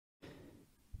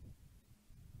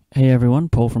Hey everyone,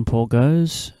 Paul from Paul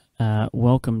Goes.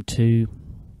 Welcome to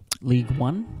League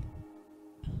 1.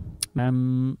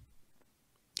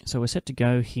 So we're set to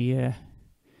go here.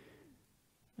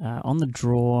 On the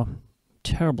draw,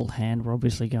 terrible hand we're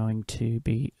obviously going to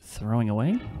be throwing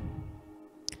away.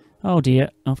 Oh dear.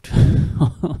 Oh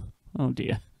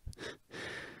dear.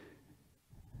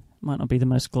 Might not be the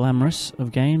most glamorous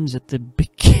of games at the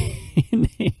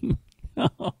beginning.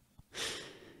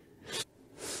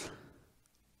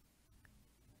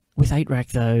 With 8 rack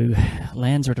though,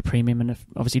 lands are at a premium, and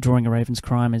obviously drawing a Raven's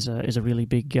Crime is a really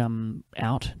big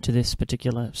out to this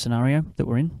particular scenario that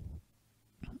we're in.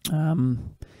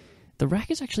 The rack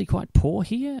is actually quite poor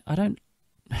here.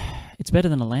 It's better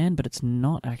than a land, but it's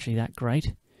not actually that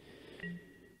great.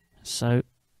 So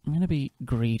I'm going to be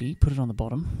greedy, put it on the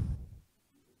bottom.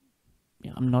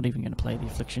 Yeah, I'm not even going to play the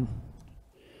Affliction.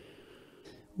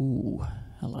 Ooh,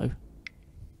 hello.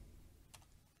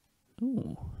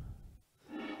 Ooh.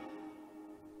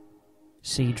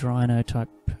 Sea Drino type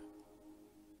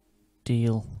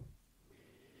deal.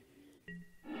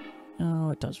 Oh,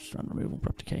 it does run removal,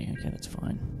 prop decay. Okay, that's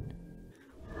fine.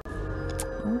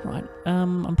 Alright,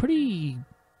 I'm pretty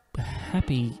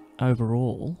happy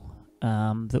overall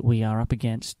that we are up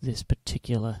against this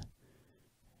particular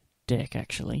deck,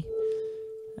 actually.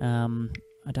 I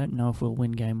don't know if we'll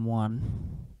win game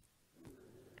 1.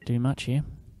 Do much here.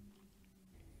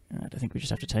 Alright, I think we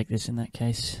just have to take this in that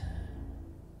case.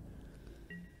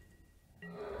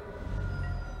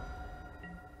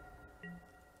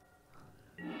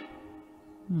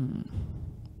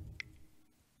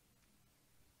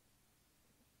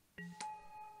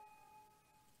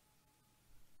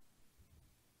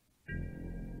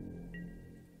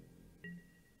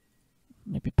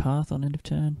 Maybe path on end of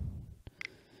turn.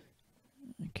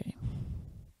 Okay.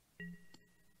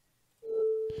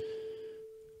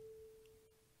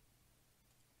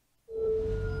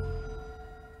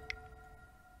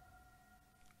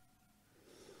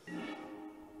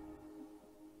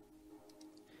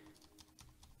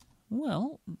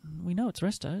 Well, we know it's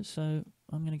resto, so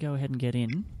I'm going to go ahead and get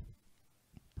in.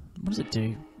 What does it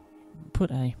do?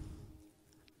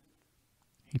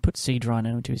 He put Sea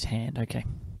Drino into his hand, okay.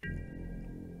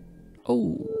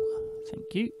 Oh,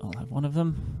 thank you. I'll have one of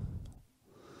them.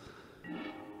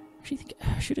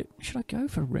 Actually, should I go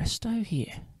for resto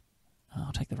here? Oh,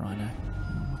 I'll take the Rhino.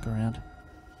 I'll look around.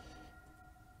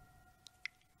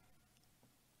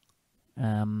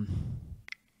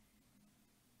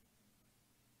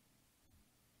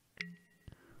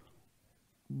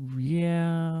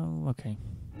 Yeah, okay.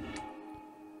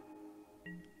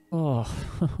 Oh.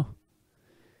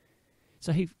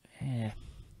 So yeah.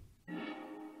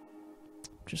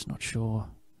 Just not sure.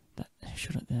 That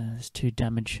there's 2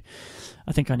 damage.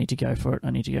 I think I need to go for it. I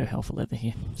need to go Hell for Leather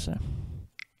here. So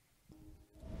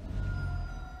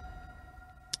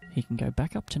he can go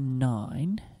back up to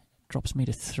 9, drops me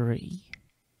to 3,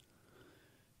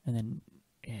 and then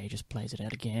yeah, he just plays it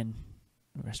out again.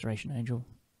 Restoration Angel.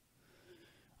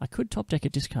 I could top deck a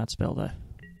discard spell though.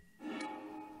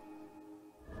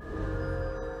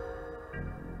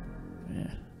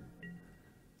 Yeah.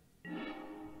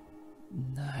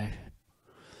 No.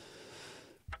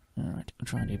 Alright, I'll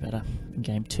try and do better in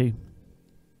game 2.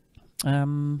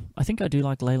 I think I do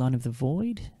like Leyline of the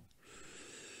Void.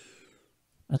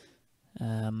 So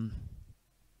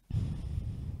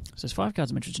there's 5 cards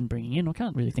I'm interested in bringing in. I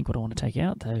can't really think what I want to take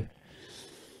out though.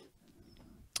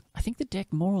 I think the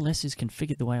deck more or less is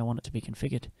configured the way I want it to be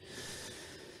configured.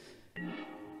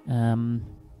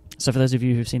 So for those of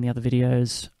you who've seen the other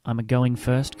videos, I'm a going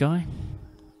first guy.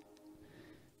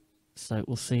 So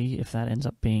we'll see if that ends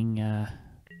up being... Oh,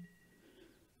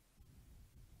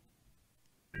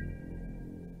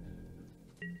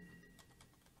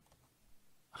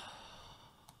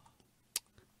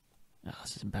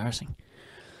 this is embarrassing.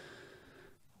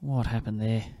 What happened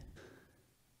there?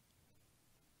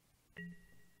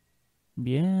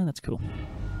 Yeah, that's cool.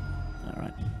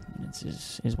 Alright,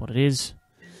 this is what it is.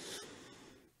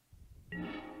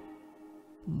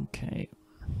 Okay.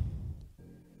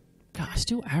 God, I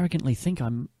still arrogantly think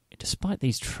despite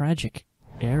these tragic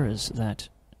errors, that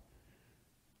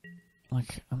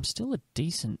I'm still a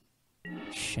decent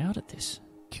shout at this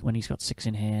when he's got 6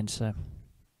 in hand, so...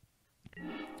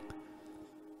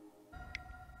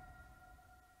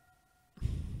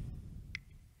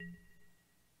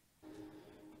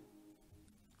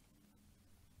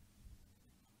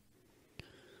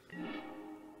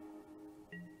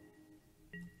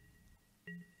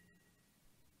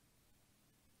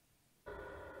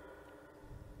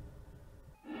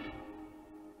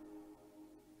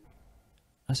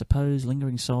 I suppose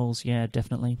Lingering Souls, yeah,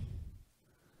 definitely.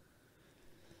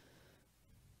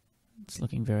 It's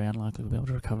looking very unlikely we'll be able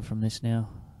to recover from this now.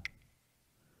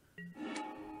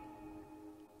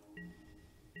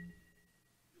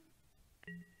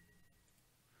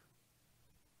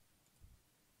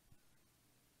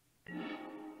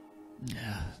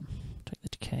 Yeah, take the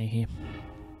decay here.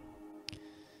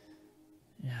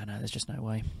 Yeah, no, there's just no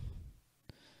way.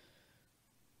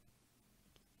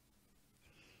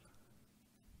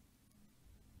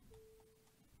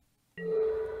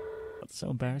 That's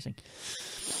so embarrassing.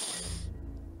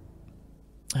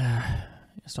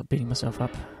 Stop beating myself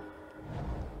up.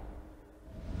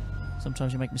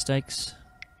 Sometimes you make mistakes.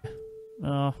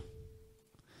 Oh.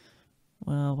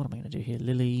 Well, what am I going to do here?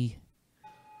 Lily.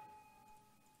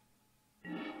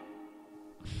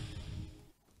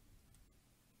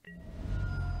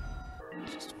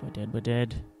 Just, we're dead, we're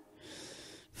dead.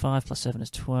 5 plus 7 is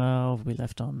 12. We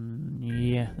left on...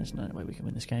 Yeah, there's no way we can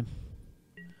win this game.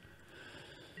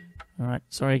 Alright,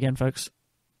 sorry again, folks.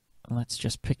 Let's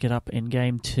just pick it up in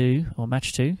game 2, or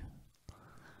match 2.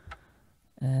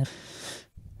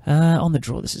 On the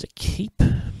draw, this is a keep.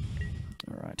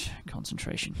 Alright,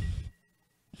 concentration.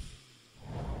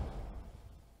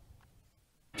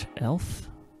 Elf.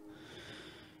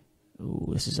 Ooh,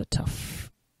 this is a tough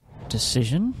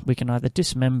decision. We can either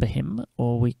dismember him,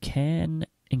 or we can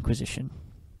Inquisition.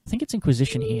 I think it's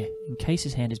Inquisition here, in case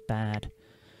his hand is bad.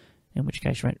 In which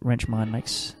case, Wrench Mine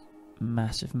makes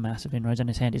massive, massive inroads, and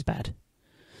his hand is bad.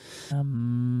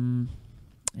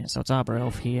 Yeah, so it's Arbor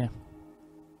Elf here.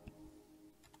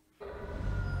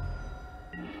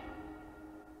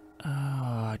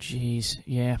 Oh, jeez.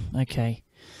 Yeah, okay.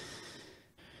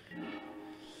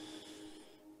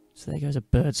 So there goes a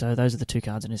bird. So those are the 2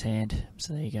 cards in his hand.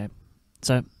 So there you go.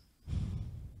 So,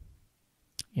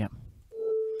 yeah.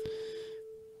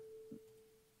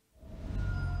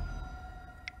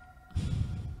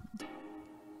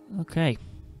 Okay.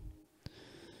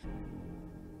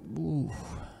 Ooh.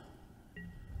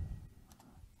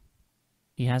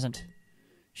 He hasn't.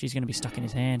 She's going to be stuck in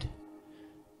his hand.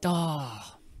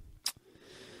 Oh.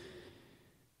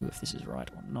 If this is right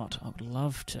or not. I would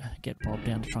love to get Bob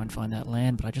down to try and find that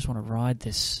land, but I just want to ride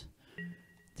this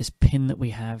pin that we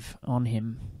have on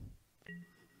him.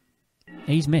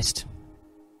 He's missed.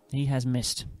 He has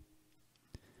missed.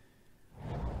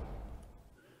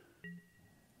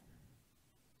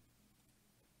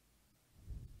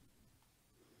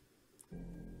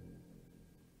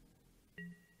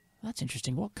 That's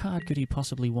interesting. What card could he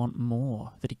possibly want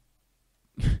more that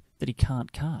he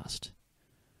can't cast?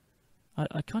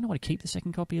 I kind of want to keep the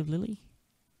second copy of Lily.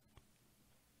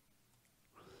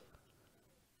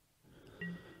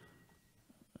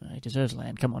 He deserves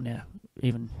land. Come on now.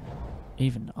 Even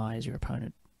I, as your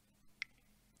opponent,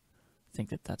 think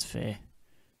that that's fair.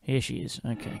 Here she is.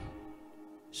 Okay.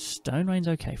 Stone Rain's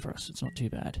okay for us. It's not too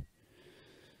bad.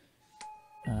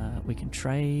 We can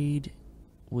trade.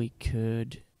 We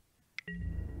could...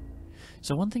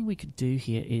 So one thing we could do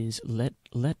here is let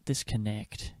this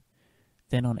connect.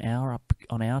 Then on our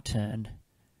turn,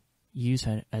 use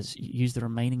the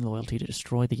remaining loyalty to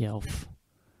destroy the elf.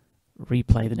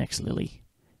 Replay the next Lily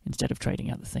instead of trading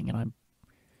out the thing, and I'm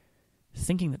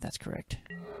thinking that that's correct.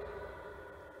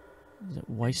 It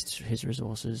wastes his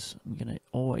resources. I'm going to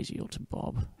always yield to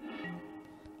Bob.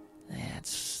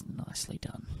 That's nicely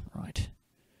done. Right.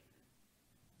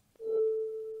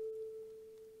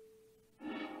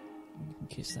 We can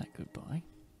kiss that goodbye.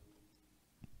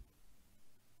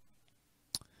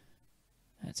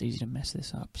 It's easy to mess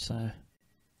this up, so...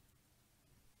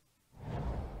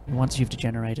 Once you've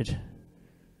degenerated...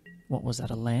 What was that,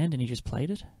 a land, and he just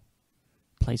played it?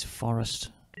 Plays forest.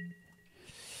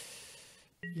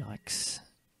 Yikes.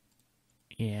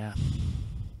 Yeah.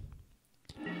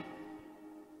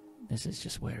 This is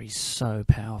just where he's so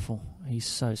powerful. He's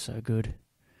so, so good.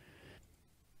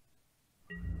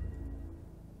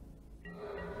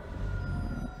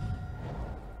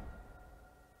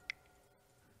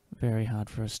 Very hard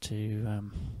for us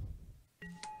to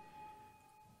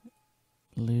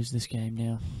lose this game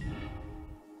now.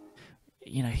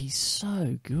 You know, he's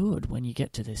so good when you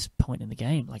get to this point in the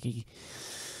game. Like, he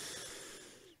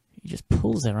just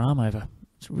pulls their arm over.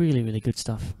 It's really, really good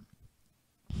stuff.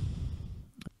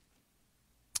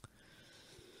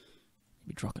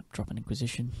 Maybe drop an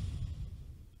Inquisition.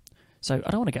 So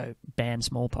I don't want to go ban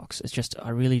Smallpox. It's just I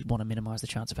really want to minimise the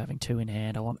chance of having 2 in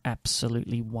hand. I want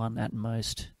absolutely 1 at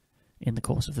most in the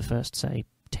course of the first, say,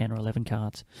 10 or 11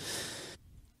 cards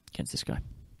against this guy.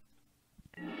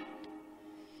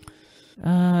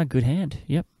 Good hand.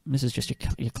 Yep. This is just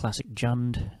your classic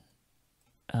Jund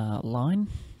line.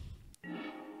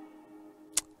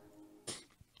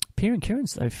 Peering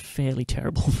Kieran's, though, fairly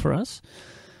terrible for us.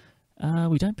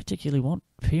 We don't particularly want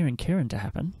Fear and Kieran to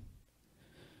happen.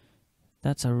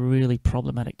 That's a really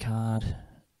problematic card.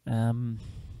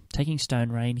 Taking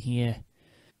Stone Rain here.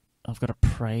 I've got to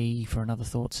pray for another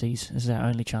Thoughtseize. This is our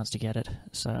only chance to get it,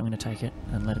 so I'm going to take it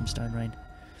and let him Stone Rain.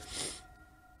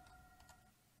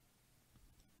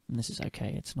 And this is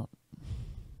okay, it's not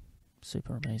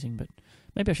super amazing, but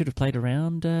maybe I should have played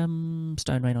around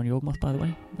Stone Rain on Yawgmoth, by the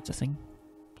way. That's a thing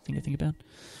to think about.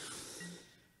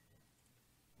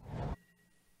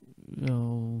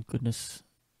 Oh, goodness.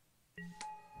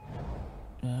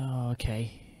 Oh,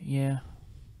 okay, yeah.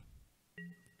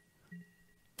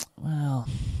 Well,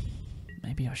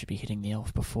 maybe I should be hitting the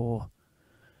elf before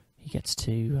he gets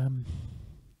to...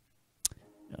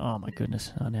 Oh my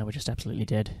goodness, oh, now we're just absolutely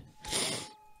dead.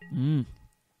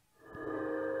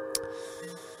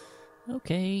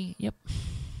 Okay, yep.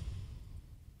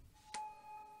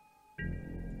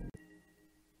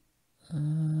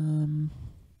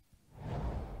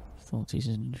 Thoughts is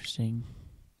interesting.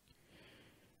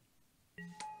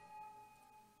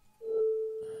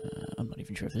 I'm not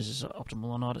even sure if this is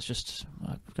optimal or not. It's just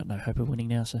I've got no hope of winning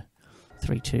now. So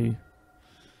 3-2.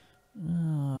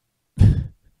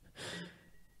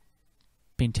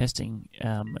 Been testing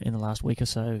in the last week or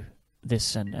so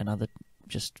this and other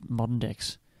just modern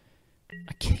decks.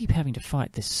 I keep having to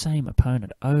fight this same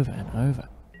opponent over and over.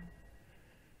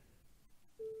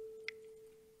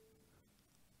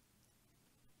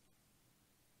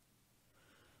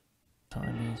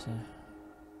 Time here, so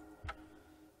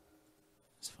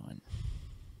it's fine.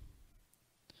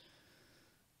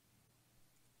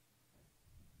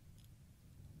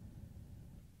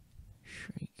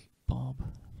 Shriek, Bob.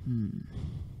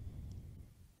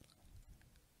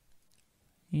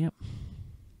 Yep.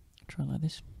 Try like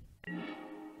this.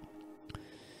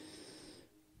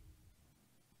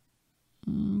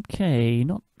 Okay,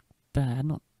 not bad,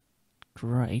 not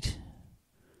great.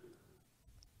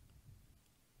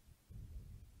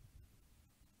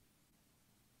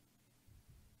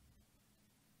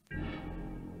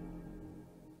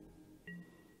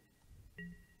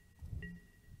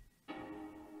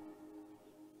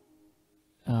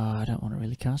 I don't want to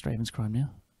really cast Raven's Crime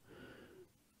now.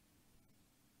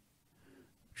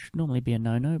 Should normally be a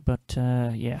no-no, but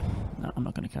yeah, no, I'm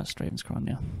not going to cast Raven's Crime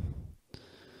now.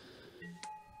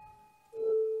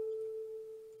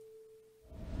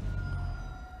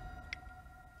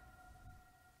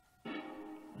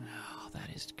 Oh, that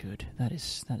is good. That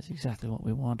is exactly what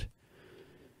we want.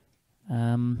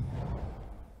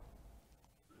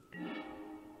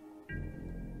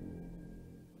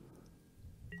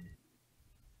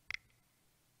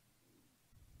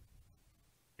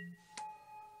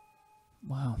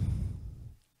 Wow.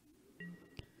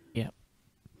 Yeah.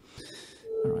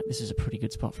 Alright, this is a pretty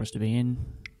good spot for us to be in.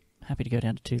 Happy to go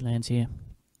down to 2 lands here.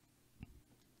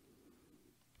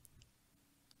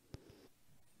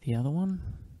 The other one.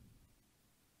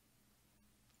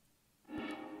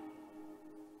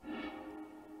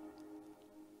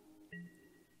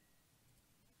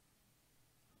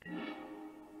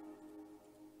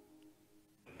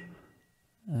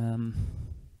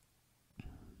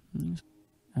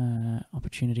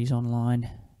 Opportunities online.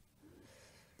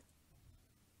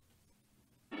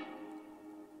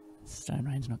 Stone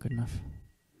Rain's not good enough.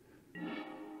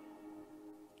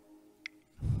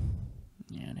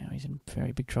 Yeah, now he's in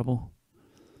very big trouble.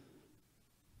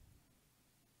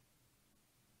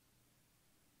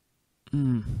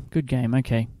 Good game,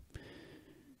 okay.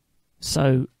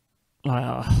 So,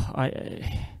 sometimes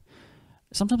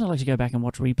I like to go back and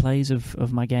watch replays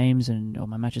of my games or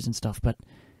my matches and stuff, but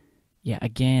yeah,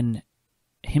 again,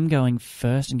 him going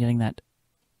first and getting that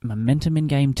momentum in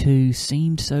game 2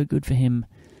 seemed so good for him.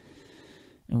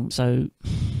 And so,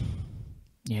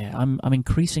 yeah, I'm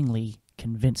increasingly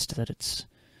convinced that it's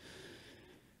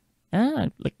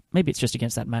like maybe it's just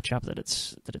against that matchup that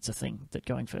it's a thing that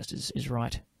going first is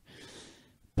right.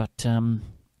 But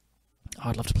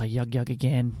I'd love to play Yug Yug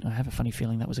again. I have a funny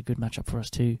feeling that was a good matchup for us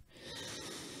too.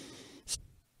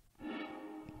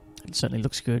 It certainly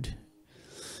looks good.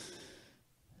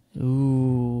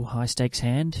 Ooh, high stakes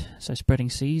hand. So Spreading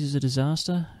Seas is a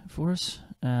disaster for us.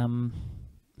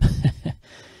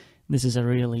 This is a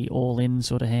really all-in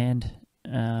sort of hand.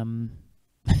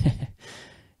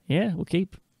 Yeah, we'll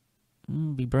keep.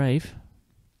 Be brave.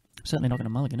 Certainly not going to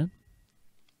mulligan it.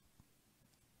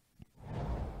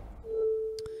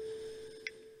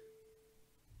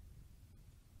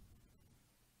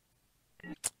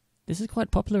 This is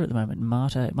quite popular at the moment.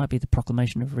 Martyr, it might be the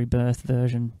Proclamation of Rebirth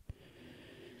version.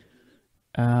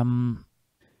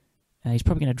 He's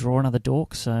probably going to draw another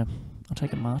Dork, so I'll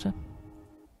take a Martyr.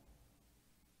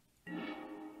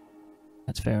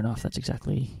 That's fair enough. That's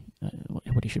exactly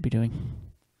what he should be doing.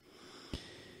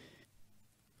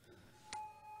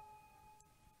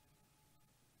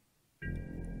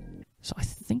 So I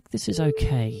think this is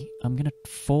okay. I'm going to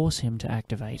force him to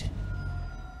activate.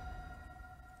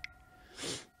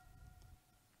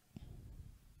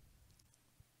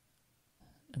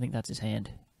 I think that's his hand.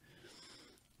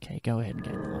 Okay, go ahead and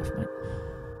gain the life, mate.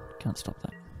 Can't stop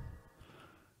that.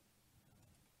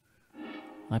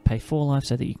 I pay 4 life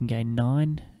so that you can gain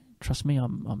 9. Trust me,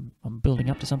 I'm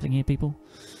building up to something here, people.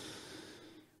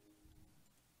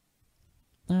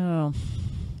 Oh,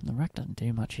 the rack doesn't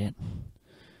do much yet.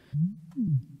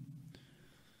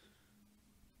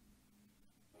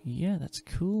 Yeah, that's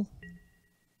cool.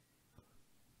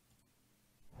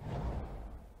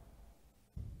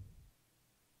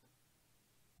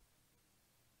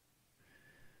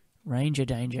 Ranger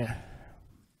danger.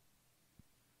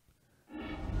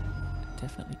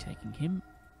 Definitely taking him.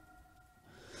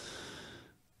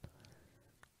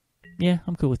 Yeah,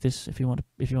 I'm cool with this. If you want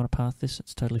to path this,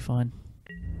 it's totally fine.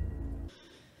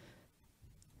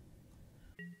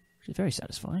 It's very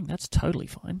satisfying. That's totally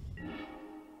fine.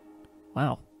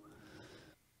 Wow.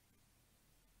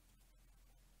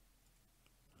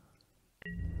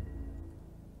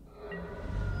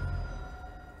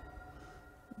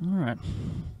 Alright.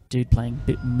 Dude playing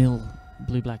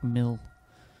blue-black mill,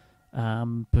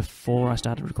 before I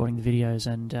started recording the videos,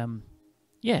 and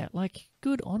yeah, like,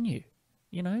 good on you,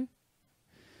 you know?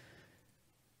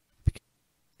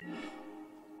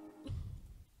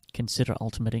 Consider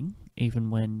ultimating,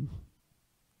 even when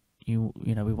you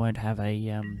know, we won't have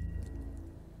a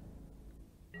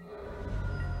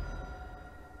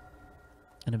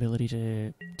an ability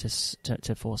to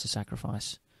force a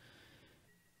sacrifice.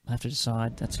 I have to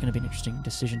decide. That's going to be an interesting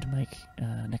decision to make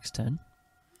next turn.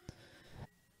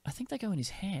 I think they go in his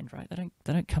hand, right?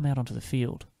 They don't come out onto the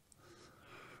field.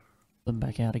 Them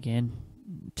back out again.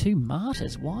 2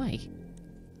 martyrs. Why?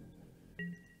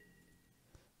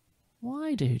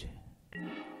 Why, dude?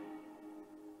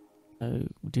 So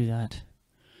we'll do that.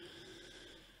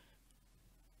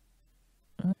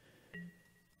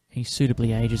 He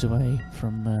suitably ages away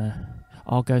from.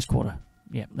 Ghost Quarter.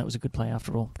 Yeah, that was a good play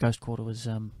after all. Ghost Quarter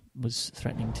was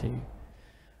threatening to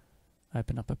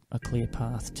open up a clear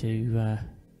path to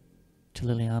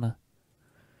Liliana.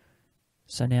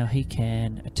 So now he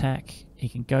can attack. He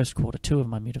can Ghost Quarter 2 of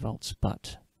my Mutavolts,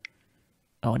 but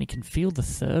and he can field the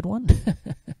 3rd one.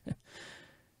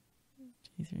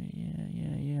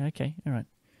 Yeah. Okay, all right.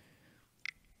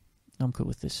 I'm cool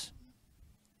with this.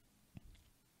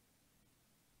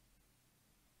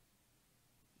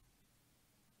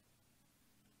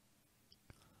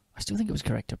 I still think it was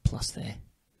correct to plus there.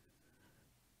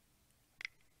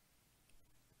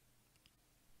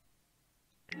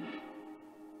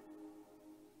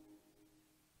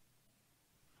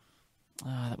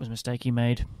 That was a mistake he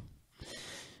made.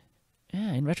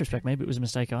 Yeah, in retrospect, maybe it was a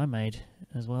mistake I made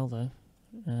as well, though.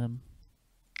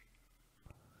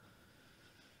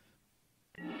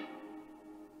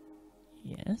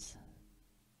 Yes.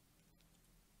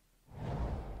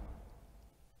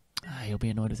 He'll be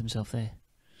annoyed with himself there.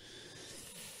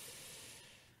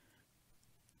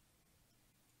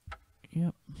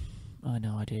 Yep. I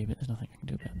know I do, but there's nothing I can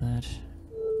do about that.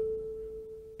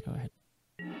 Go ahead.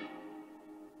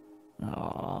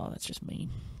 Oh, that's just mean.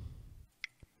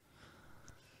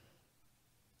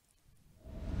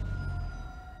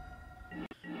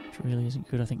 Which really isn't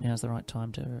good. I think now's the right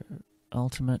time to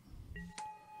ultimate.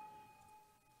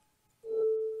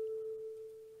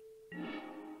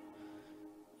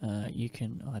 You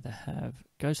can either have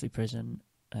Ghostly Prison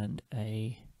and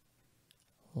a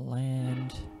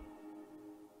land.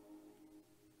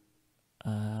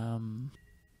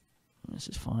 This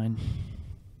is fine.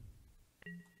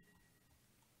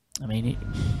 I mean,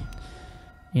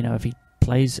 you know, if he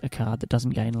plays a card that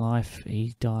doesn't gain life,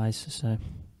 he dies. So,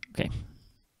 okay.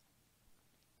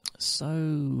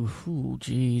 So,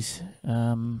 geez.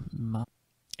 And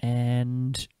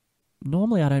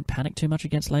normally I don't panic too much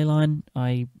against Leyline.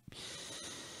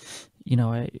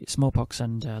 Smallpox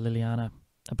and Liliana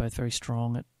are both very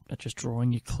strong at just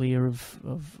drawing you clear of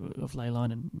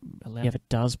Leyline, and if it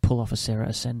does pull off a Serra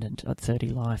Ascendant at 30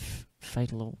 life,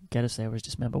 Fatal will get us there, whereas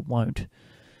Dismember won't.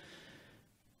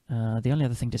 The only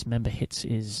other thing Dismember hits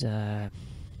is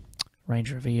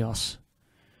Ranger of Eos.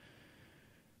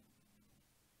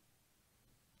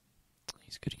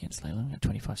 He's good against Leyline. We've got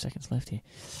 25 seconds left here.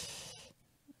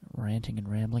 Ranting and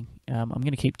rambling. I'm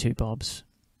going to keep 2 Bobs.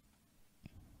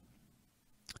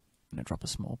 I'm going to drop a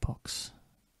Smallpox.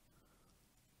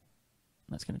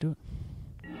 That's going to do it.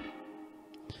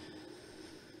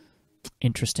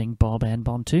 Interesting Bob and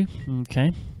Bond too.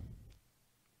 Okay.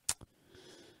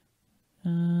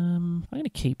 I'm going to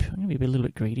keep. I'm going to be a little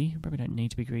bit greedy. Probably don't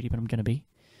need to be greedy, but I'm going to be.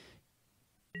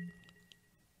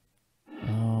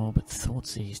 Oh, but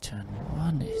Thoughtseize turn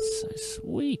 1 is so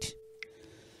sweet.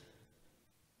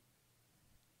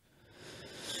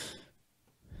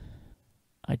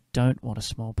 I don't want a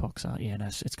smallpox art. Yeah, no,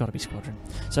 it's got to be Squadron.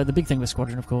 So the big thing with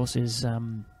Squadron, of course, is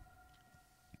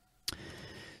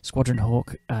Squadron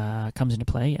Hawk comes into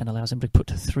play and allows him to put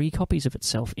 3 copies of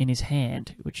itself in his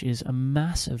hand, which is a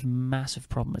massive, massive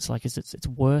problem. It's like it's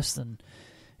worse than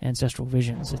Ancestral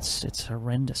Visions. It's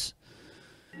horrendous.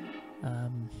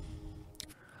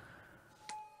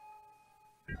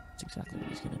 That's exactly what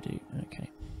he's going to do. Okay,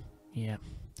 yeah.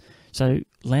 So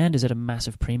land is at a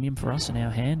massive premium for us in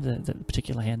our hand, the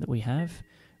particular hand that we have.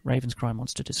 Raven's Crime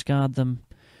wants to discard them.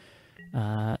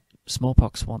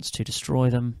 Smallpox wants to destroy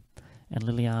them. And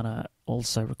Liliana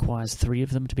also requires 3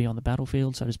 of them to be on the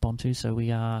battlefield, so does Bontu. So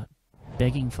we are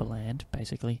begging for land,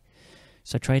 basically.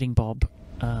 So trading Bob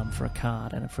for a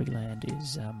card and a free land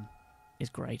is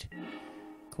great.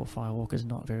 Core Firewalker is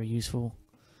not very useful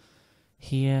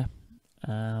here.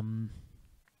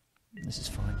 This is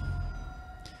fine.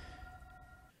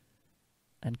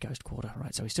 And Ghost Quarter,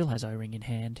 right, so he still has O-Ring in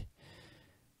hand.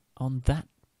 On that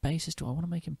basis, do I want to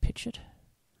make him pitch it?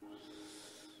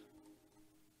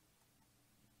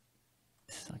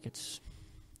 Like, it's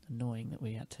annoying that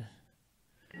we had to...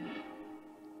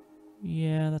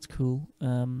 Yeah, that's cool.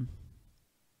 Alright,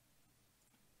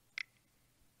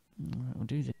 we'll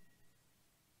do this.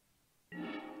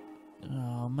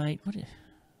 Oh, mate, what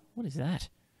is that?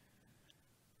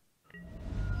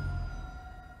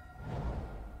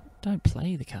 Don't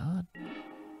play the card.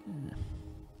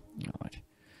 Alright.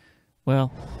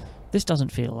 Well, this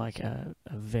doesn't feel like a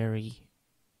very...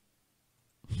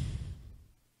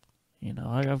 You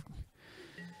know,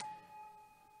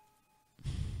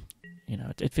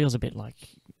 it feels a bit like...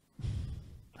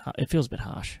 It feels a bit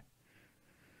harsh.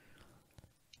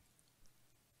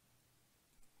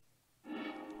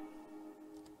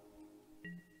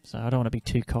 So I don't want to be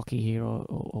too cocky here or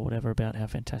whatever about how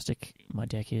fantastic my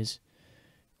deck is.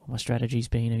 Or my strategy's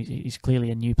been. He's clearly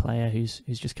a new player who's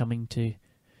just coming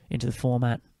into the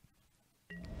format.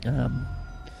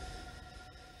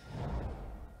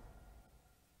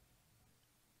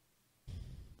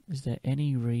 Is there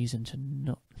any reason to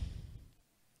not...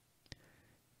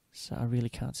 So I really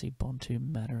can't see Bontu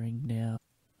mattering now.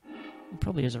 It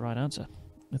probably is the right answer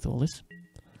with all this.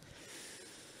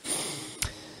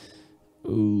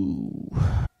 Ooh.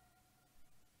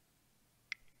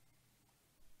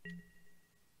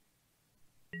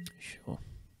 Sure.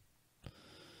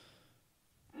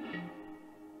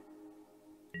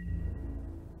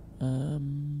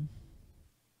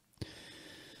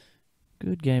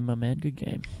 Good game, my man. Good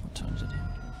game. What time is it?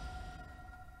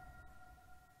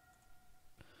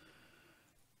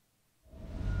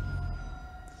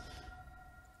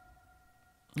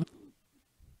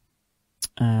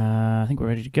 I think we're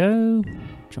ready to go.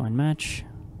 Join match.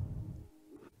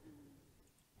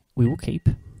 We will keep.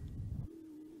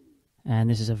 And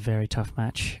this is a very tough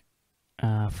match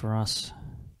for us.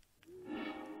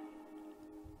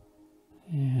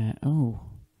 Yeah. Oh,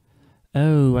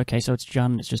 okay, so it's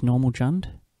Jund. It's just normal Jund,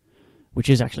 which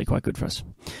is actually quite good for us.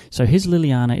 So his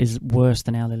Liliana is worse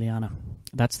than our Liliana.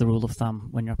 That's the rule of thumb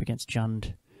when you're up against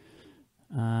Jund.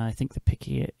 I think the pick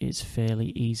here is fairly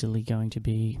easily going to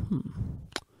be...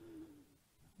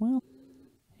 Well,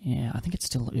 yeah, I think it's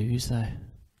still Ooze, though.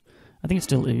 I think it's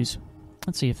still Ooze.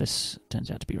 Let's see if this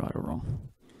turns out to be right or wrong.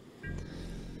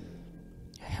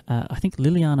 I think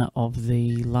Liliana of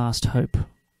the Last Hope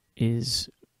is...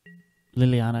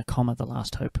 Liliana, the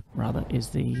Last Hope, rather,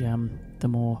 is the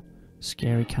more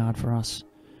scary card for us.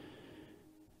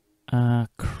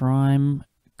 Crime?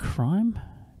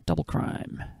 Double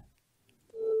crime.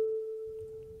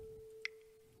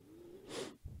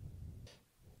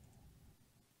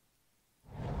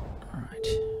 Alright,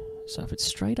 so if it's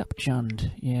straight up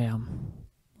Jund, yeah, I'm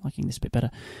liking this a bit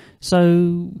better.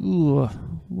 So,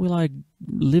 will I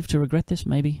live to regret this?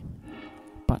 Maybe.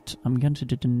 But I'm going to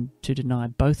deny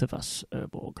both of us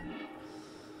Urborg.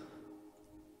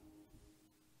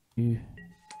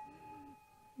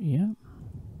 Yeah.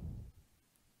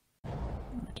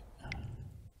 Right.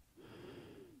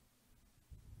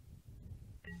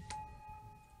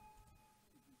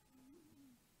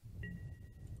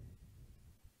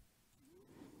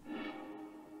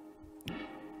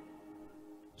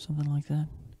 Something like that.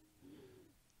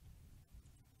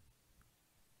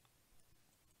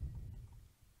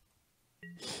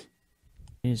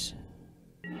 Is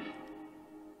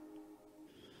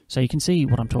so you can see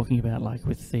what I'm talking about, like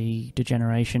with the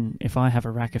degeneration. If I have a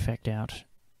rack effect out,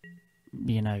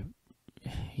 you know,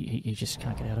 he just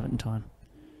can't get out of it in time.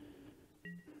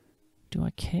 Do I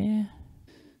care?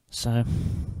 So,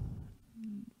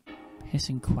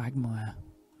 Hissing Quagmire.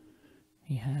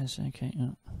 He has, okay.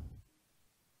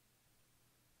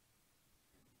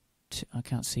 I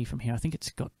can't see from here. I think it's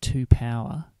got 2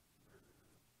 power.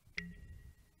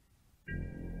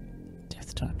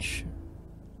 Death Touch.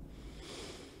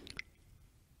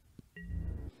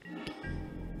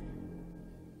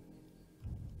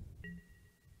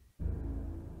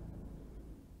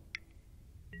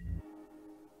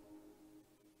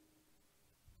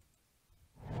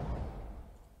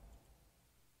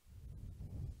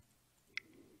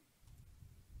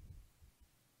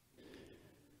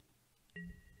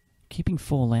 Keeping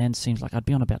 4 lands seems like I'd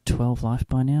be on about 12 life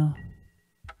by now.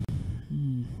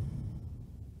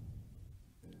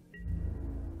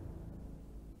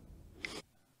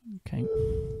 Okay.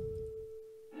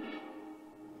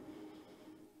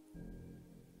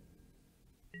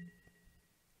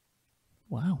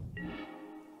 Wow.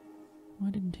 Why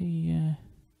didn't he...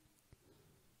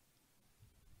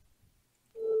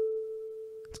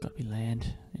 It's got to be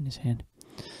land in his hand.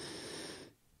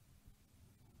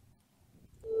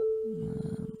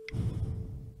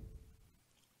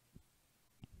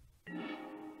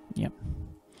 Yep.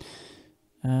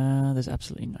 There's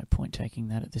absolutely no point taking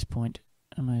that at this point.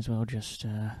 I may as well just... So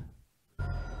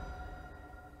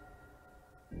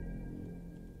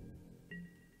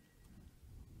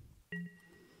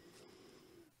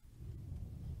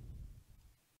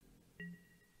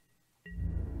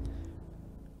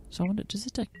I wonder, does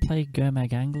this deck play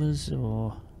Gomag Anglers,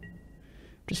 or...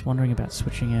 Just wondering about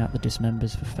switching out the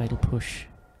Dismembers for Fatal Push.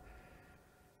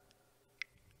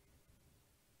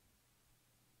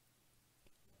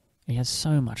 He has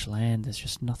so much land, there's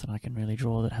just nothing I can really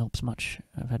draw that helps much.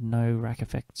 I've had no rack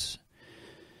effects.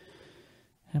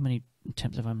 How many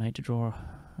attempts have I made to draw?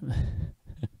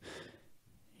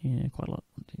 Yeah, quite a lot.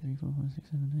 1, 2, 3, 4, 5, 6,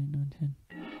 7, 8, 9, 10.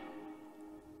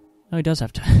 Oh, he does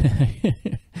have to.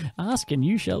 Ask and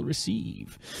you shall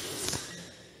receive.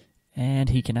 And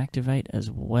he can activate as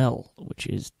well, which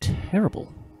is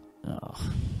terrible.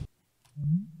 Oh.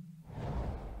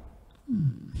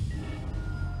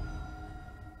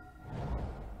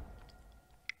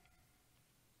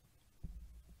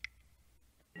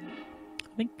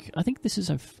 I think this is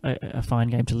a fine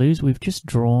game to lose. We've just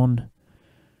drawn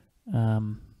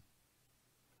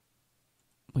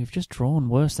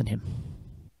worse than him.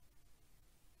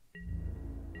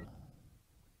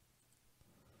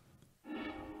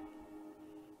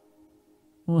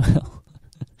 Well,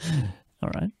 all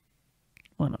right.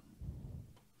 Why not?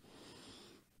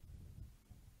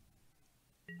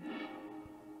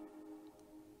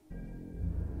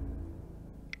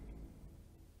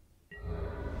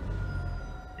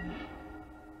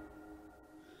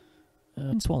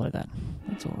 Swallow that.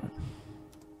 That's all right.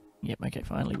 Yep. Okay.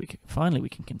 Finally we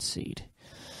can concede.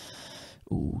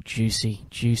 Ooh, juicy.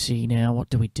 Now,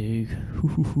 what do we do?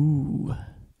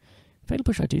 Fatal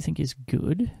Push, I do think is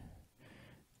good.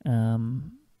 I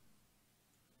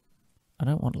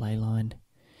don't want Leyline.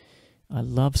 I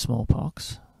love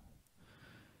Smallpox.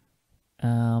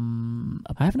 I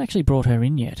haven't actually brought her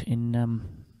in yet in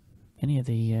any of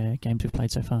the games we've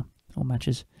played so far, or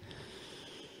matches.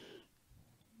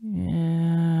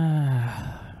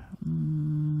 Yeah.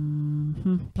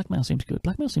 Blackmail seems good.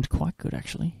 Blackmail seems quite good,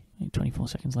 actually. 24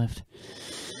 seconds left.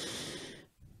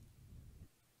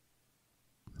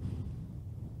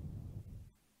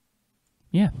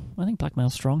 Yeah, I think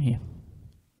Blackmail's strong here.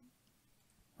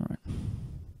 Alright.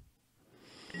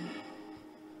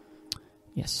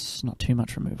 Yes, not too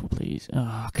much removal, please.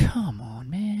 Oh, come on,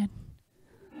 man.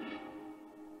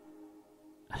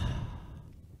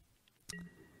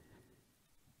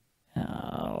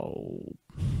 Oh.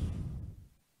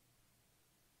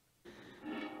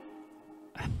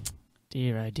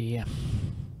 Dear, oh dear.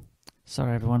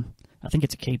 Sorry, everyone. I think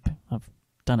it's a keep. I've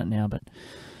done it now, but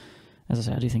as I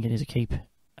say, I do think it is a keep.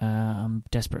 I'm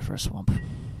desperate for a swamp.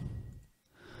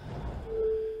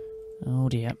 Oh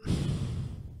dear.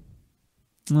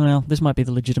 Well, this might be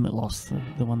the legitimate loss,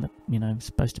 the one that, you know, is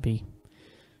supposed to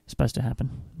happen.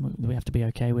 We have to be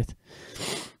okay with.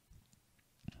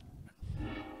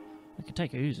 I could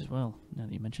take Ooze as well, now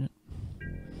that you mention it.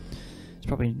 It's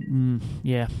probably,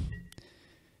 yeah.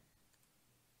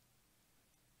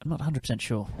 I'm not 100%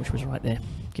 sure which was right there,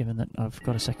 given that I've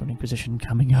got a Second Inquisition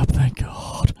coming up, thank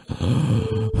God.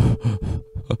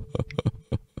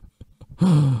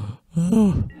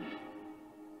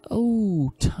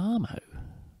 Oh, Tamo.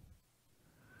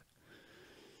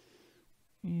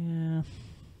 Yeah.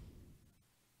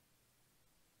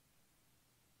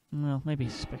 Well, maybe he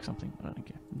suspects something, but I don't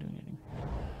care. I'm doing anything.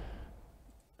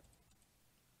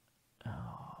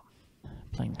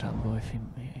 playing the Tarmogoyf,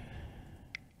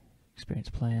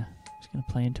 experienced player. Just going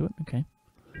to play into it, okay.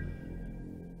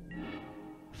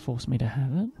 Force me to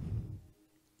have it.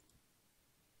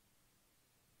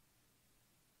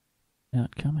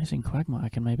 Outcome, Hissing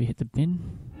Quagmire can maybe hit the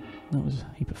bin. That was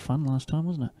a heap of fun last time,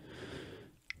 wasn't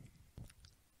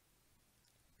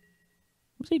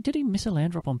it? Did he miss a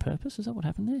land drop on purpose? Is that what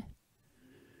happened there?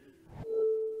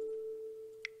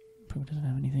 Probably doesn't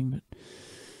have anything, but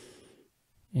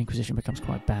Inquisition becomes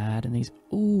quite bad, and these...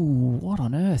 Ooh, what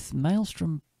on earth?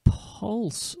 Maelstrom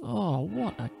Pulse. Oh,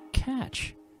 what a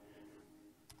catch.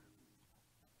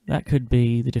 That could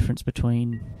be the difference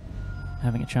between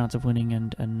having a chance of winning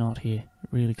and not here. It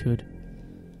really could.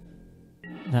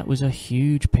 That was a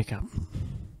huge pickup.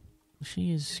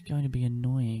 She is going to be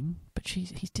annoying, but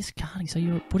he's discarding, so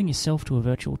you're putting yourself to a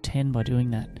virtual 10 by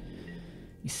doing that.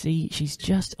 You see, she's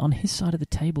just on his side of the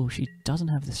table. She doesn't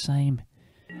have the same...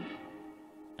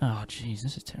 Oh, jeez,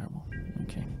 this is terrible.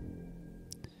 Okay.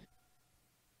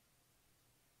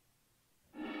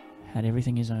 Had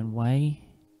everything his own way.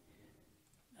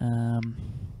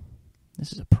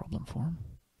 This is a problem for him.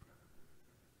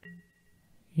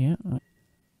 Yeah.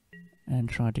 And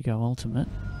tried to go ultimate.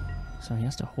 So he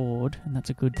has to hoard, and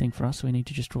that's a good thing for us, so we need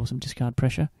to just draw some discard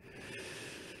pressure.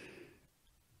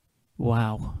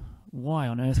 Wow. Why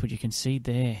on earth would you concede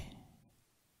there?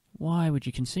 Why would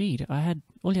you concede? All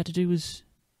you had to do was...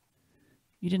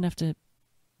 You didn't have to...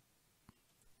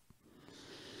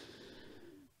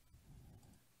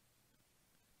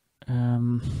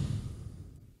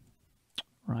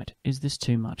 Right, is this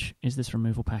too much? Is this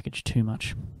removal package too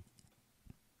much?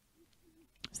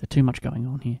 Is there too much going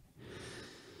on here?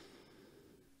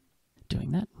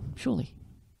 Doing that, surely.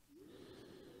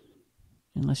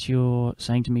 Unless you're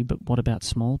saying to me, but what about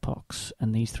smallpox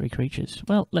and these three creatures?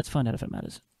 Well, let's find out if it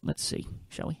matters. Let's see,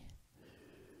 shall we?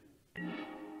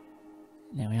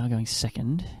 Now we are going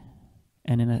second,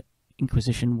 and in an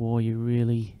Inquisition war, you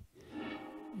really...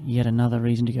 Yet another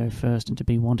reason to go first and to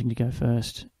be wanting to go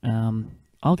first.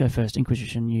 I'll go first,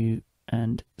 Inquisition, you,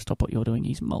 and stop what you're doing.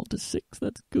 He's mulled to 6,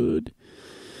 that's good.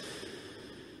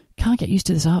 Can't get used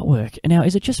to this artwork. Now,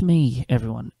 is it just me,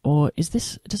 everyone? Or does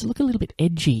it look a little bit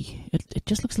edgy? It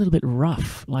just looks a little bit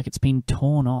rough, like it's been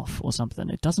torn off or something.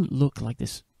 It doesn't look like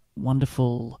this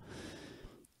wonderful,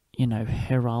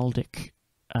 heraldic...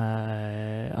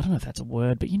 I don't know if that's a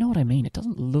word, but you know what I mean. It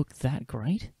doesn't look that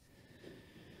great.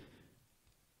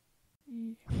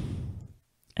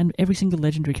 And every single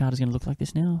legendary card is going to look like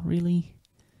this now? Really?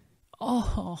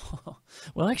 Oh!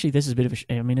 Well, actually, this is a bit of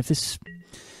a... I mean, if this...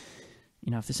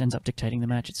 if this ends up dictating the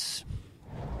match, it's...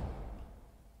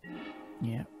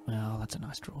 Yeah, well, that's a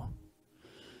nice draw.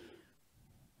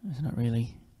 Isn't it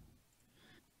really?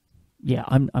 Yeah,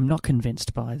 I'm not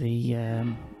convinced by the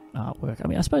artwork. I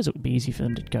mean, I suppose it would be easy for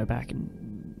them to go back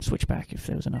and switch back if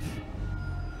there was enough.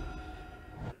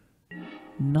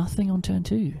 Nothing on turn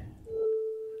 2.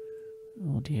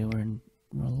 Oh dear, we're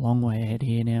a long way ahead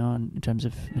here now in terms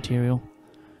of material.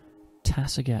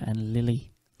 Tasiga and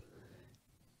Lilly.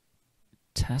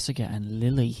 Tasiga and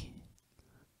Lilly.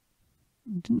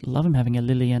 Didn't love him having a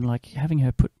Lilly, and having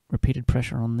her put repeated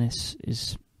pressure on this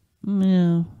is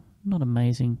not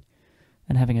amazing.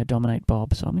 And having her dominate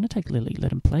Bob, so I'm going to take Lilly.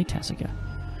 Let him play Tasiga.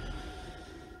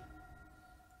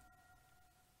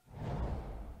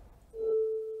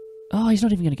 Oh, he's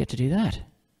not even going to get to do that.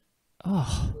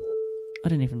 Oh, I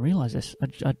didn't even realise this.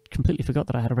 I completely forgot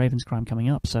that I had a Raven's Crime coming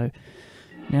up, so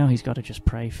now he's got to just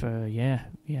pray for... Yeah.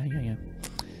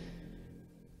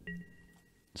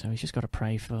 So he's just got to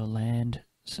pray for land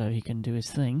so he can do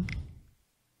his thing.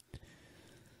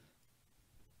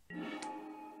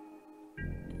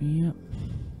 Yep.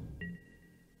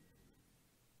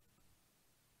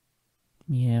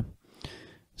 Yeah.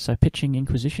 So pitching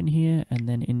Inquisition here, and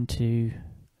then into...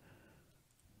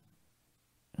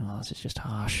 Oh, this is just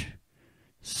harsh.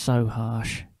 So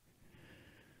harsh.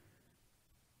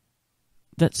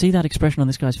 See that expression on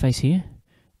this guy's face here?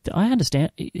 I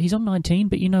understand. He's on 19,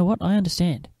 but you know what? I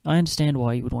understand. I understand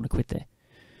why he would want to quit there.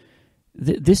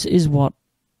 This is what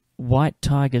White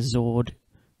Tiger Zord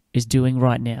is doing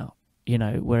right now.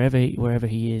 Wherever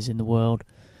he is in the world.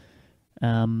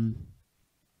 And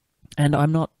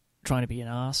I'm not trying to be an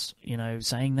arse,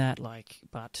 saying that,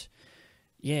 but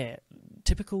yeah,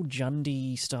 typical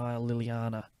Jundi style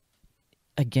Liliana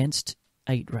against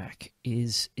 8-rack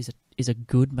is a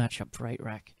good matchup for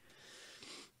 8-rack.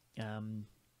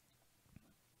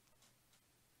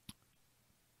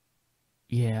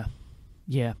 Yeah.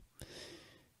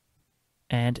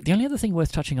 And the only other thing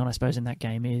worth touching on, I suppose, in that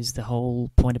game is the whole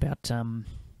point about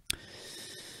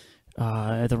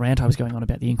the rant I was going on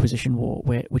about the Inquisition War,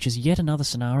 which is yet another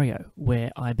scenario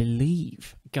where I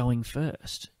believe going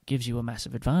first gives you a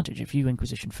massive advantage. If you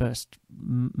Inquisition first,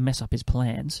 mess up his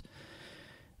plans,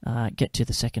 get to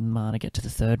the second mana, get to the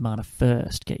third mana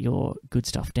first, get your good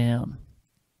stuff down,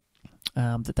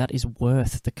 that is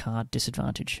worth the card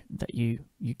disadvantage that you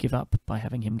give up by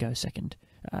having him go second.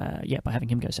 By having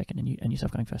him go second and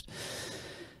yourself going first.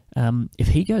 If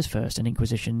he goes first and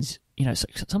Inquisitions,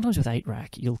 sometimes with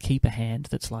 8-rack, you'll keep a hand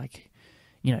that's like,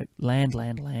 land,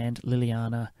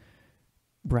 Liliana,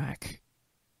 rack,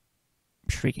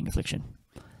 Shrieking Affliction.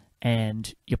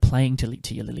 And you're playing to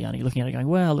your Liliana. You're looking at it going,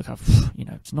 well, look,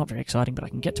 it's not very exciting, but I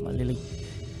can get to my Lily.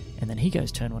 And then he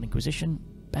goes turn 1 Inquisition.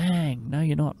 Bang! No,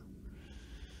 you're not.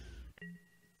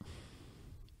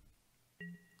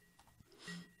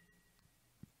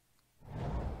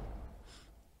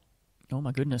 Oh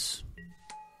my goodness.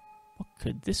 What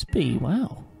could this be?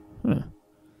 Wow. Huh.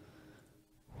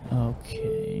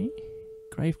 Okay.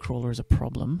 Gravecrawler is a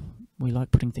problem. We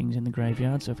like putting things in the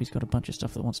graveyard, so if he's got a bunch of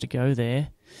stuff that wants to go there...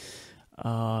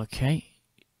 Okay.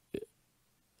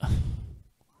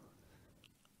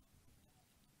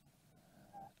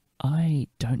 I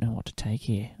don't know what to take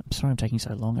here. I'm sorry I'm taking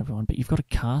so long, everyone, but you've got to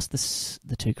cast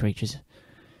the 2 creatures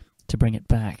to bring it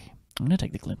back. I'm going to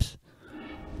take the Glimpse.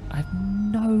 I have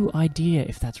no idea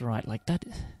if that's right. Like that...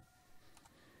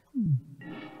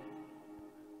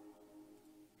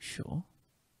 Sure.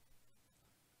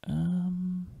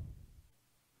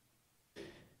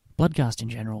 Bloodcast in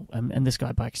general, and this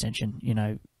guy by extension,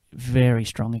 very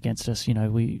strong against us.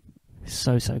 We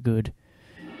so good.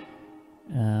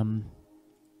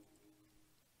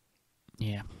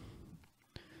 Yeah.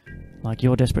 Like,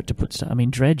 you're desperate to put...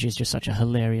 Dredge is just such a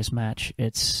hilarious match.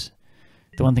 It's...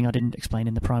 The one thing I didn't explain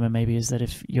in the primer maybe is that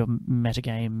if your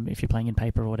metagame, if you're playing in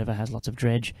paper or whatever, has lots of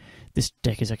Dredge, this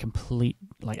deck is a complete...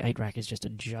 8-rack is just a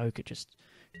joke. It just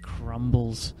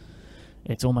crumbles.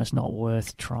 It's almost not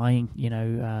worth trying. You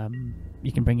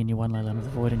can bring in your 1 Leyline of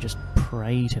the Void and just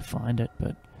pray to find it,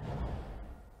 but...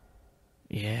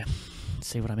 Yeah,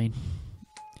 see what I mean?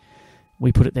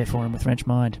 We put it there for him with Wrench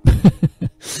Mind.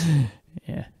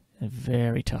 Yeah, a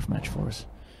very tough match for us.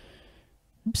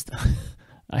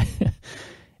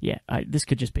 This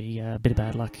could just be a bit of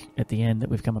bad luck at the end that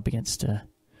we've come up against a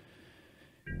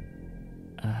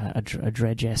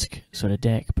Dredge-esque sort of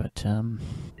deck, but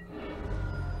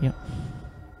yep.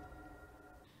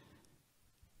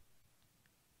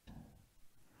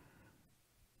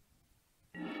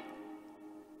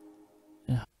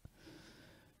 Yeah.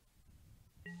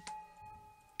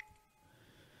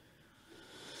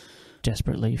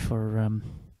 Desperately for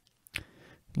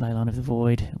Leyline of the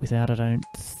Void. Without it, I don't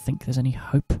think there's any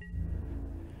hope.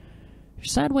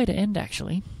 Sad way to end,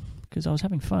 actually, because I was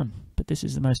having fun, but this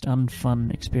is the most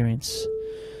unfun experience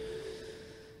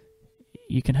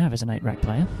you can have as an 8-rack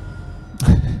player.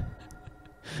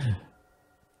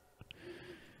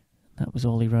 That was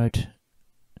all he wrote.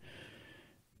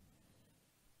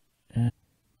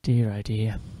 Dear oh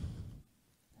dear.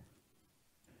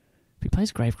 If he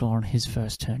plays Graveclaw on his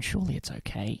first turn, surely it's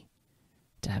okay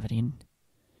to have it in.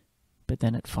 But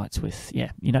then it fights with...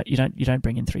 Yeah, you don't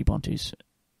bring in 3 Bontus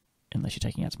unless you're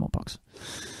taking out Smallpox.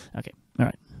 Okay,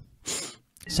 alright.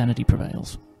 Sanity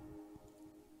prevails.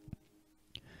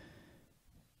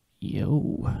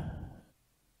 Yo.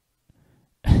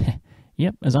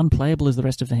 Yep, as unplayable as the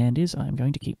rest of the hand is, I am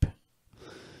going to keep.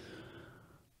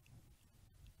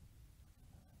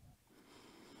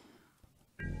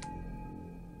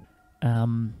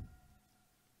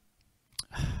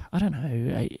 I don't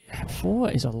know.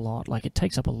 4 is a lot. Like, it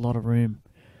takes up a lot of room.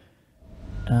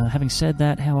 Having said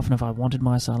that, how often have I wanted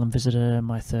my Asylum Visitor,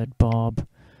 my 3rd Bob?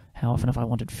 How often have I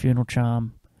wanted Funeral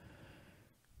Charm?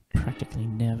 Practically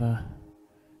never.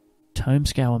 Tome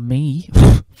Scour me?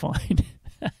 Fine.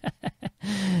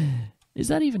 What does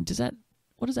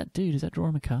that do? Does that draw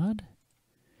him a card?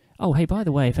 Oh, hey, by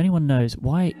the way, if anyone knows,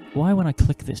 why when I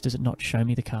click this does it not show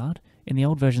me the card? In the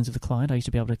old versions of the client, I used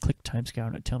to be able to click Tome Scour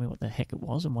and it would tell me what the heck it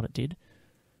was and what it did.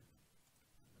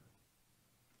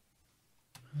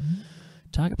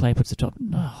 Target player puts the top...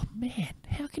 Oh, man,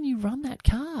 how can you run that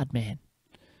card, man?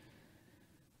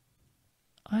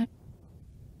 I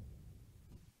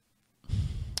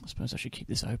suppose I should keep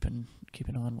this open, keep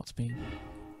an eye on what's being...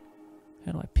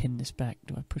 How do I pin this back?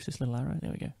 Do I push this little arrow?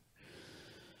 There we go.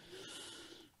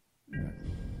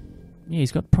 Yeah,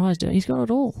 he's got prized. He's got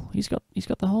it all. He's got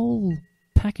the whole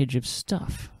package of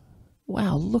stuff.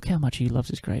 Wow, look how much he loves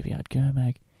his graveyard. Go,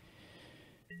 Mag.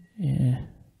 Yeah.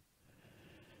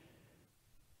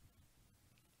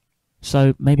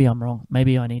 So maybe I'm wrong.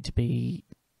 Maybe I need to be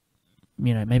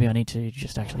you know, maybe I need to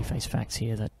just actually face facts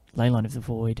here that Leyline of the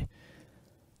Void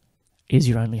is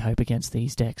your only hope against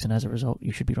these decks, and as a result,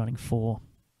 you should be running 4.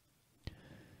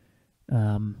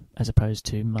 As opposed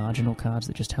to marginal cards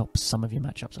that just help some of your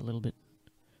matchups a little bit.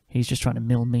 He's just trying to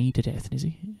mill me to death, is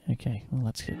he? Okay, well,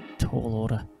 that's a tall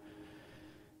order.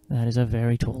 That is a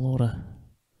very tall order.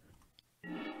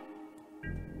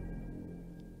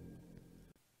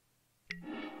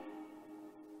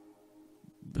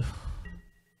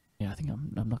 Yeah, I think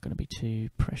I'm not going to be too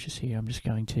precious here. I'm just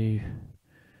going to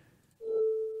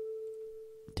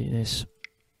do this.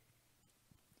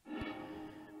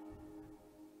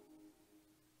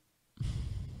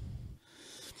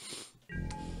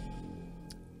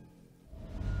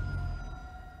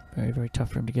 Very, very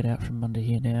tough for him to get out from under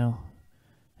here now.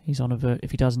 He's on a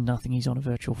if he does nothing, he's on a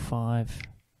virtual 5.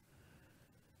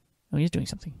 Oh, he's doing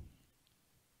something.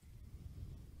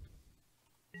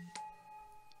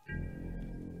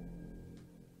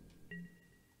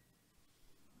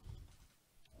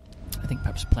 I think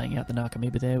perhaps playing out the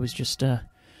Narcomoeba there was just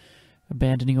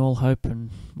abandoning all hope,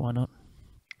 and why not?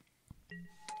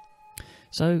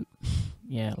 So,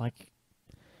 yeah, like,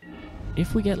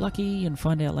 if we get lucky and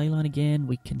find out Leyline again,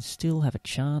 we can still have a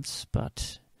chance,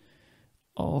 but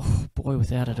oh boy,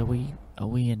 without it, are we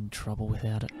in trouble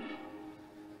without it?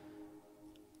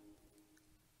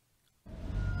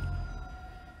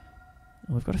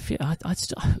 We've got a few.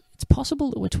 It's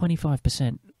possible that we're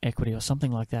 25% equity or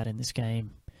something like that in this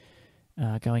game.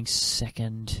 Going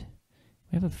second.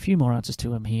 We have a few more answers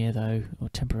to him here, though, or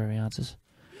temporary answers.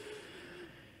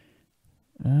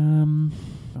 I don't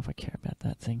know if I care about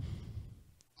that thing.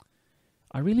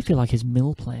 I really feel like his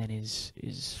mill plan is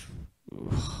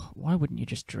why wouldn't you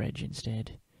just dredge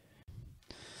instead?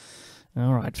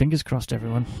 Alright, fingers crossed,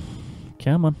 everyone.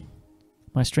 Come on.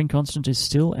 My string constant is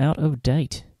still out of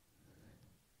date.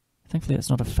 Thankfully that's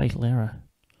not a fatal error.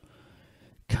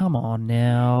 Come on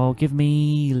now, give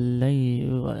me...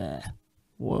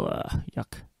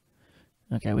 yuck.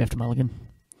 Okay, we have to mulligan.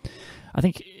 I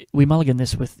think we mulligan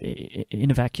this with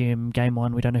in a vacuum, game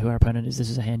 1. We don't know who our opponent is. This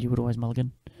is a hand you would always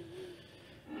mulligan.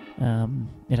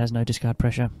 It has no discard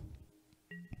pressure.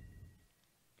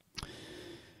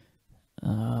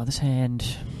 This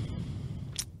hand...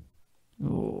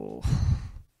 Oh.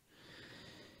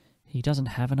 He doesn't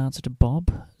have an answer to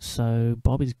Bob, so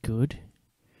Bob is good.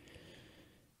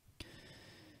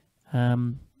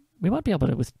 We might be able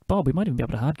to, with Bob, we might even be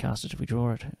able to hardcast it if we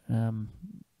draw it.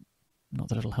 Not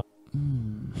that it'll help. We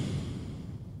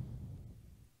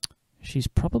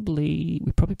probably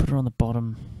put her on the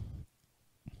bottom.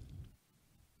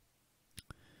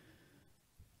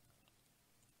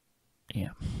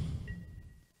 Yeah.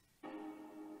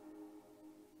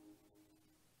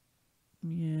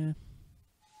 Yeah.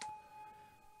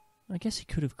 I guess he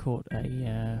could have caught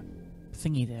a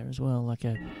thingy there as well, like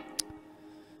a...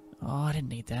 Oh, I didn't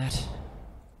need that.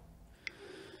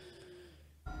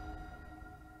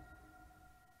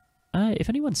 If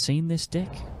anyone's seen this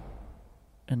deck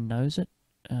and knows it,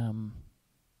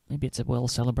 maybe it's a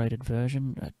well-celebrated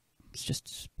version. It's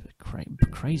just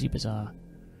crazy bizarre.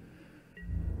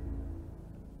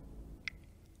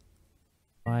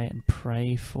 Try and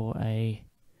pray for a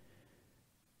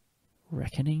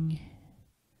reckoning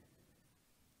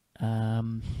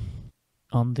on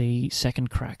the second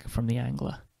crack from the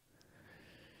angler.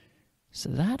 So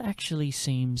that actually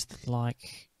seems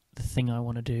like the thing I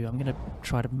want to do. I'm going to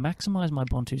try to maximize my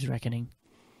Bontu's reckoning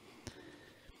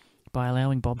by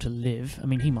allowing Bob to live. I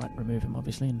mean, he might remove him,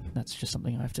 obviously, and that's just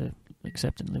something I have to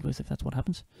accept and live with if that's what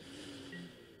happens.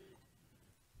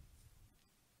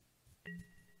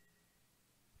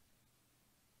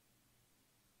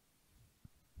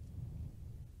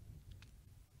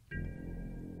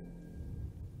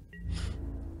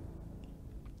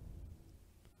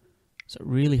 So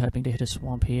really hoping to hit a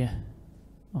swamp here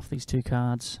off these 2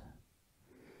 cards.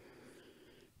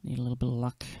 Need a little bit of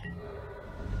luck.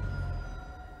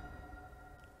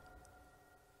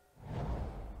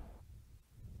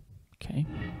 Okay.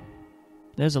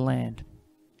 There's a land.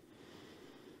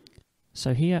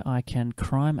 So here I can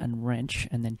crime and wrench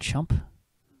and then chump.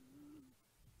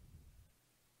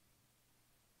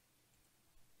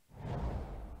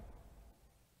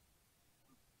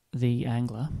 The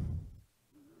angler.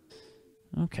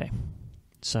 Okay,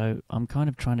 so I'm kind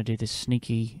of trying to do this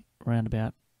sneaky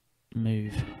roundabout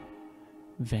move.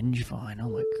 Vengevine, oh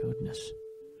my goodness.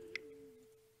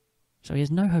 So he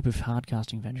has no hope of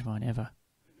hardcasting Vengevine ever.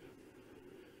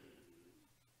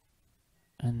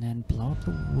 And then blow up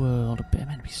the world a bit.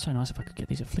 Man, it'd be so nice if I could get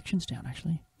these afflictions down,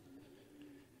 actually.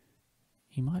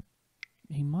 He might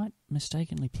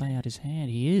mistakenly play out his hand.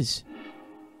 He is.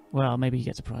 Well, maybe he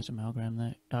gets a prize amalgam,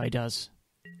 though. Oh, he does.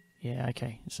 Yeah,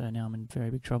 okay. So now I'm in very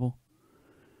big trouble.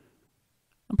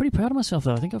 I'm pretty proud of myself,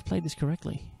 though. I think I've played this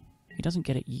correctly. He doesn't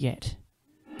get it yet.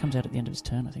 Comes out at the end of his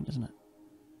turn, I think, doesn't it?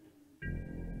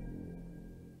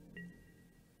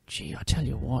 Gee, I tell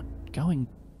you what. Going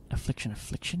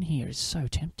Affliction here is so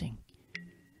tempting.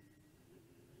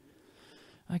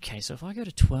 Okay, so if I go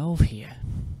to 12 here,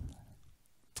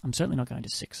 I'm certainly not going to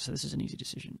 6, so this is an easy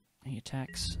decision. He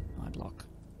attacks, I block.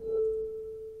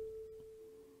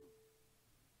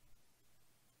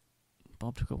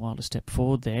 Bob took a while to step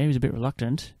forward there. He was a bit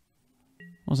reluctant,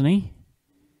 wasn't he?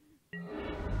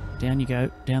 Down you go,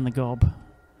 down the gob.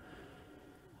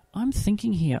 I'm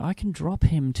thinking here, I can drop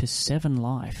him to 7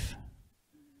 life.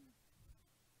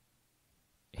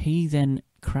 He then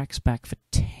cracks back for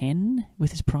 10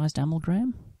 with his prized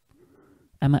amalgam.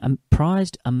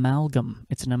 Prized amalgam.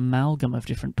 It's an amalgam of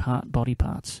different body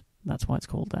parts. That's why it's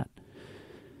called that.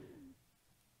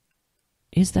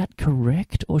 Is that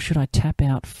correct, or should I tap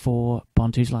out for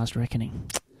Bontu's Last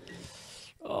Reckoning?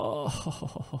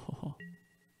 Oh,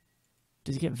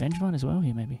 does he get Vengevine as well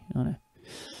here, maybe? Oh, no.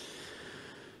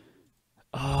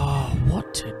 Oh,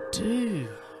 what to do?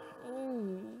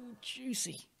 Oh,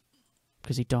 juicy.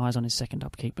 Because he dies on his second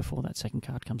upkeep before that second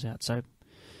card comes out. So,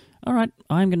 all right,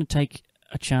 I'm going to take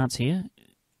a chance here.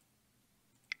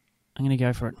 I'm going to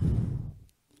go for it.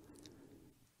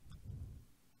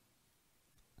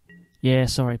 Yeah,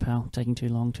 sorry, pal. Taking too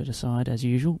long to decide, as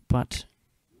usual, but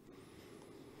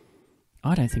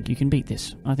I don't think you can beat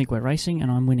this. I think we're racing, and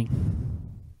I'm winning.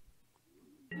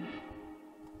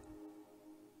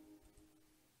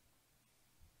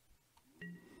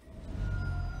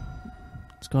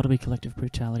 It's got to be Collective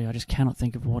Brutality. I just cannot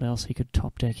think of what else he could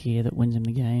top deck here that wins him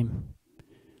the game.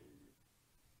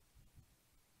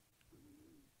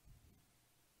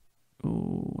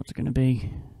 Ooh, what's it going to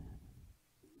be?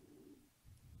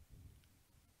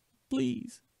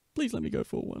 Please. Please let me go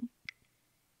for 1.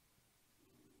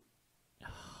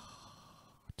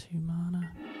 2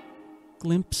 mana.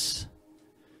 Glimpse.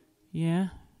 Yeah.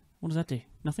 What does that do?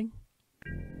 Nothing?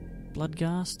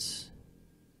 Bloodghasts.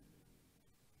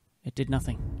 It did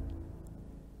nothing.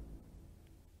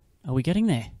 Are we getting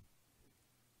there?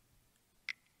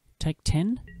 Take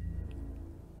 10?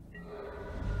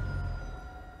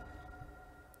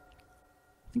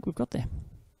 I think we've got there.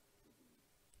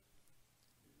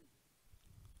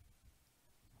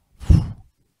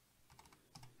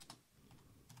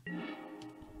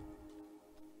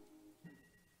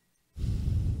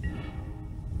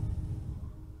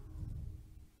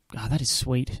 Ah, that is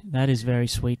sweet. That is very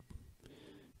sweet.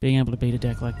 Being able to beat a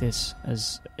deck like this,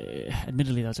 as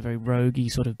admittedly that's a very roguey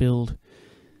sort of build.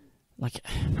 Like,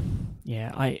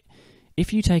 yeah,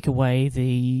 if you take away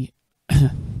the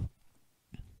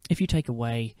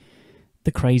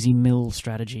crazy mill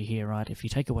strategy here, right? If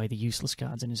you take away the useless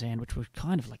cards in his hand, which were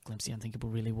kind of like Glimpse the Unthinkable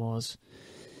really was.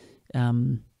 I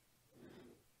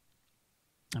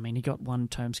mean, he got 1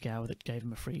 Tome Scour that gave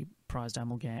him a free prized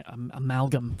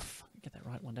amalgam. Get that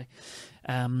right one day.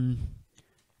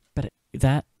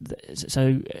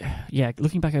 Yeah,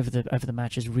 looking back over the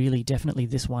matches, really, definitely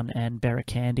this one and Berra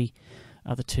Candy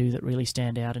are the two that really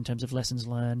stand out in terms of lessons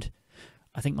learned.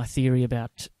 I think my theory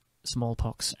about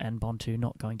Smallpox and Bontu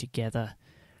not going together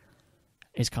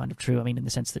is kind of true. I mean, in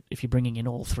the sense that if you're bringing in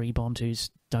all 3 Bontus,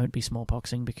 don't be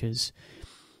Smallpoxing because,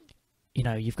 you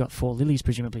know, you've got 4 Lilies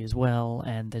presumably as well,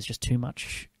 and there's just too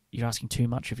much. You're asking too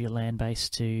much of your land base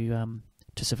to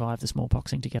survive the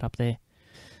Smallpoxing to get up there.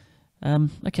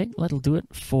 Okay, that'll do it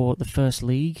for the first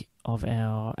league of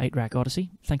our 8-Rack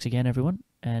Odyssey. Thanks again, everyone,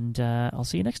 and I'll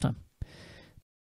see you next time.